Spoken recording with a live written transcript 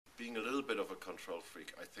being a little bit of a control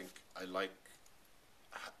freak, I think I like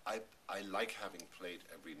having played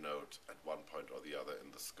every note at one point or the other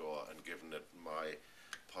in the score and given it my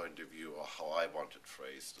point of view or how I want it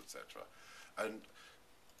phrased, etc. And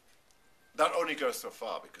that only goes so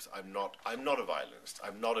far because I'm not a violinist.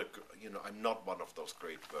 I'm not one of those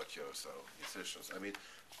great virtuoso musicians. I mean,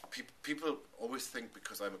 people always think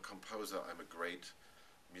because I'm a composer, I'm a great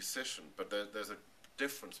musician, but there's a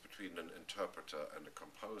difference between an interpreter and a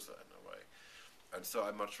composer in a way. And so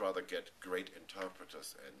I much rather get great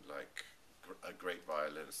interpreters in, like a great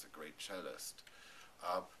violinist, a great cellist.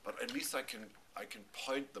 But at least I can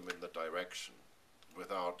point them in the direction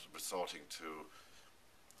without resorting to,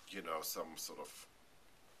 some sort of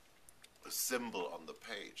a symbol on the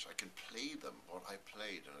page. I can play them what I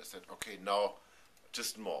played, and I said, okay, now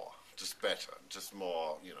just more, just better, just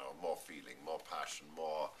more, more feeling, more passion,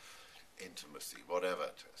 more intimacy, whatever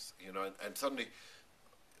it is, and suddenly,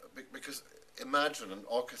 because imagine an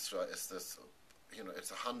orchestra is this,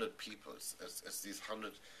 it's 100 people, it's these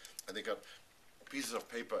 100, and they got pieces of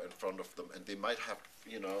paper in front of them, and they might have,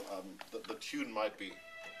 the tune might be,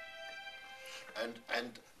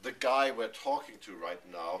 and the guy we're talking to right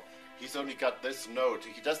now, he's only got this note,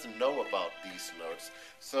 he doesn't know about these notes,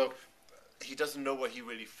 so he doesn't know where he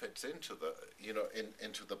really fits into the,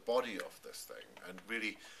 into the body of this thing, and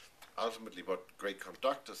really, ultimately, what great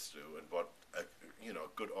conductors do, and what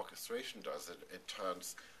good orchestration does, it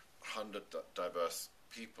turns 100 diverse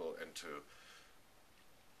people into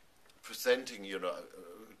presenting,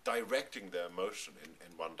 directing their emotion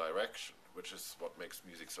in one direction, which is what makes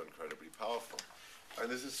music so incredibly powerful. And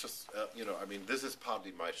this is just, this is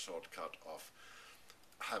partly my shortcut of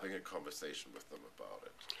having a conversation with them about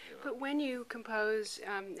it. But when you compose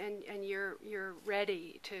and you're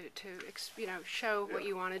ready to show what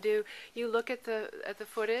you want to do, you look at the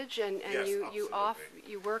footage and yes,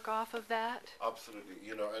 you work off of that.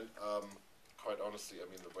 Absolutely, and quite honestly,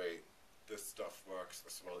 the way this stuff works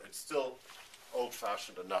as well, it's still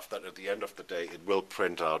old-fashioned enough that at the end of the day it will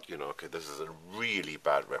print out, okay, this is a really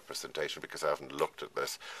bad representation because I haven't looked at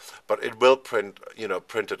this, but it will print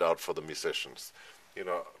it out for the musicians.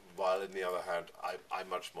 While in the other hand, I'm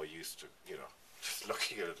much more used to, just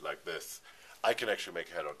looking at it like this. I can actually make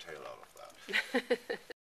head or tail out of that.